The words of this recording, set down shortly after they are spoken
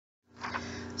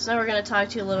So now we're going to talk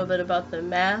to you a little bit about the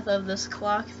math of this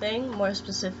clock thing, more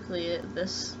specifically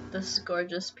this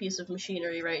gorgeous piece of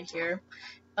machinery right here.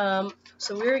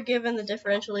 So we were given the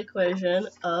differential equation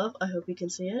of, I hope you can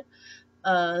see it,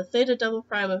 theta double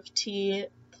prime of t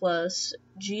plus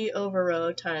g over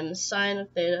rho times sine of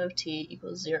theta of t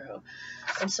equals 0.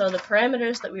 And so the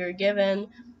parameters that we were given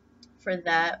for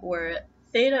that were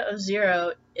theta of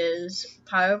 0 is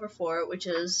pi over 4, which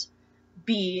is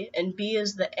b, and b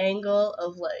is the angle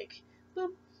of like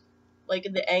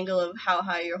the angle of how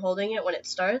high you're holding it when it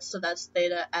starts, so that's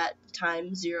theta at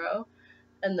time 0,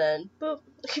 and then boop,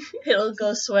 it'll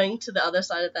go swing to the other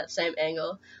side at that same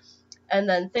angle, and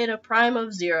then theta prime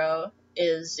of 0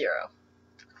 is 0.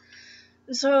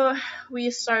 So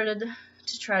we started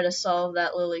to try to solve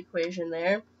that little equation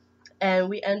there, and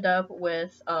we end up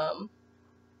with,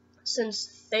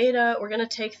 since theta, we're going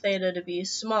to take theta to be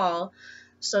small,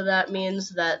 so that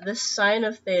means that this sine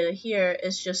of theta here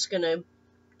is just going to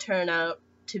turn out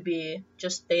to be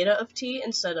just theta of t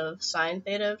instead of sine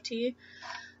theta of t.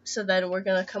 So then we're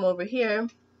going to come over here,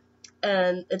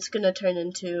 and it's going to turn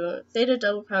into theta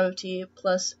double prime of t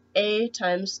plus a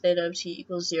times theta of t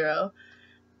equals 0.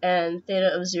 And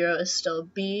theta of 0 is still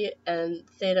b, and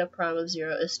theta prime of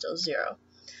 0 is still 0.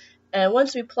 And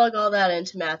once we plug all that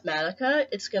into Mathematica,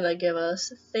 it's going to give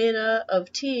us theta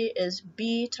of t is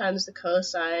b times the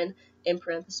cosine, in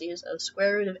parentheses, of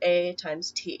square root of a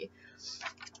times t.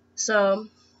 So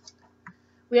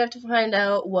we have to find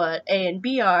out what a and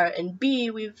b are, and b,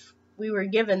 we were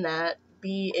given that.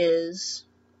 B is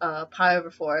pi over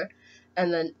 4,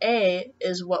 and then a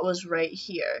is what was right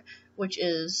here, which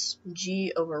is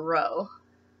g over rho.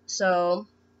 So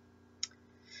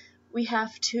we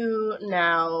have to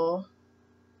now,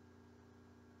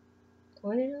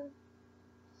 what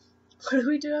do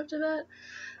we do after that?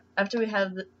 After we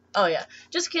have the, oh yeah,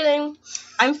 just kidding,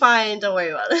 I'm fine, don't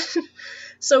worry about it.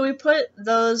 So we put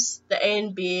the a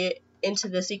and b into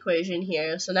this equation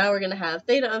here, so now we're going to have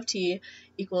theta of t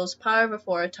equals pi over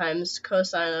 4 times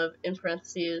cosine of, in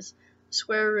parentheses,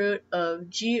 square root of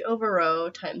g over rho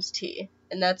times t,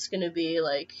 and that's going to be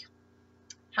like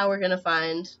how we're going to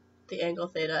find the angle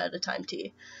theta at a time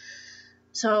t.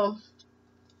 So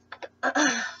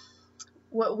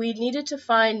what we needed to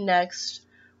find next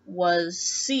was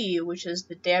c, which is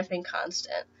the damping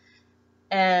constant,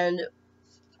 and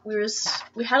we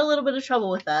had a little bit of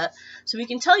trouble with that. So we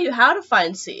can tell you how to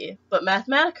find c, but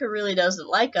Mathematica really doesn't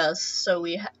like us, so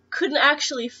we couldn't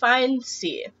actually find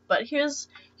c. But here's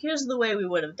the way we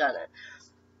would have done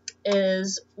it,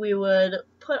 is we would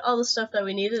put all the stuff that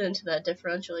we needed into that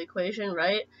differential equation,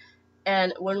 right?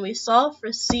 And when we solve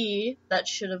for c, that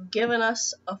should have given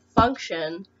us a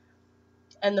function,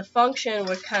 and the function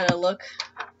would kind of look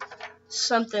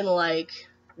something like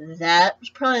that.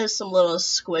 Probably has some little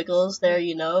squiggles there,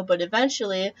 you know, but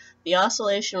eventually the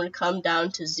oscillation would come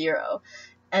down to 0,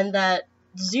 and that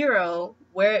 0,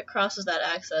 where it crosses that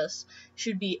axis,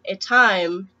 should be a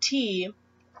time t,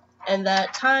 and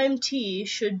that time t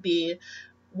should be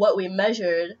what we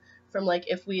measured from, like,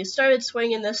 if we started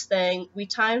swinging this thing, we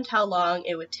timed how long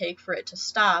it would take for it to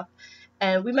stop,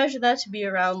 and we measured that to be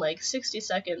around like 60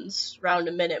 seconds, around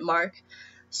a minute mark.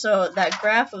 So that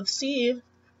graph of c,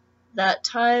 that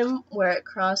time where it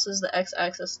crosses the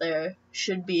x-axis there,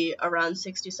 should be around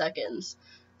 60 seconds.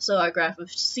 So our graph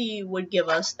of c would give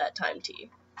us that time t.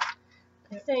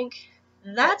 I think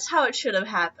that's how it should have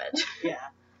happened. Yeah.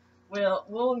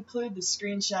 We'll include the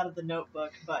screenshot of the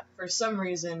notebook, but for some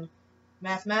reason,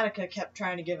 Mathematica kept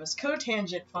trying to give us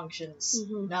cotangent functions,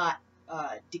 not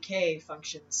decay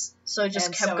functions. So it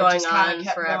just kept going on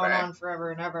forever. Going on forever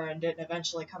and ever, and didn't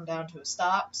eventually come down to a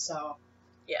stop. So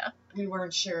yeah, we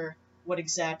weren't sure what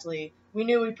exactly. We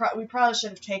knew we probably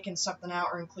should have taken something out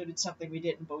or included something we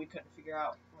didn't, but we couldn't figure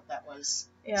out what that was.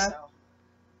 Yeah. So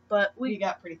but we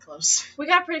got pretty close. We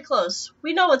got pretty close.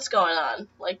 We know what's going on.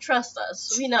 Like, trust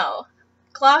us. We know.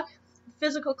 Clock,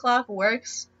 physical clock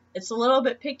works. It's a little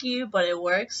bit picky, but it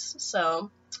works. So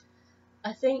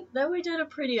I think that we did a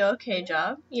pretty okay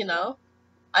job, you know.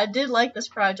 I did like this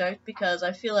project because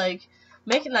I feel like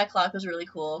making that clock was really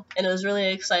cool, and it was really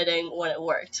exciting when it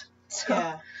worked. So.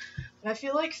 Yeah. And I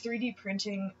feel like 3D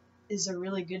printing is a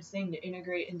really good thing to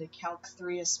integrate into Calc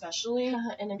 3 especially,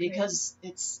 because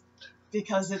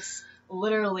it's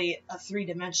literally a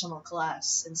three-dimensional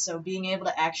class, and so being able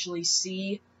to actually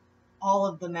see all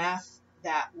of the math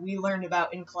that we learned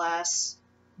about in class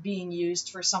being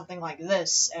used for something like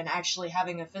this, and actually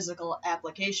having a physical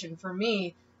application, for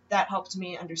me, that helped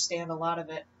me understand a lot of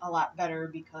it a lot better,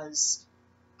 because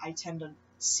I tend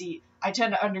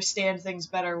to understand things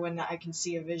better when I can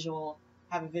see a visual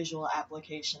have a visual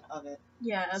application of it.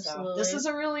 Yeah, absolutely. So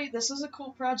this is a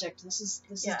cool project. This is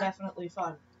definitely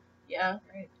fun. Yeah.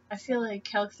 Great. I feel like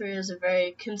Calc 3 is a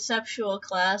very conceptual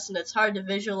class, and it's hard to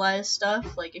visualize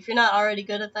stuff. Like, if you're not already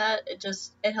good at that,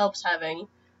 it helps having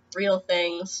real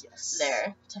things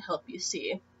there to help you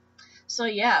see. So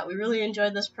yeah, we really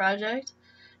enjoyed this project,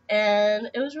 and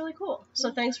it was really cool.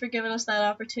 So thanks for giving us that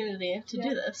opportunity to do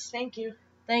this. Thank you.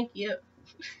 Thank you.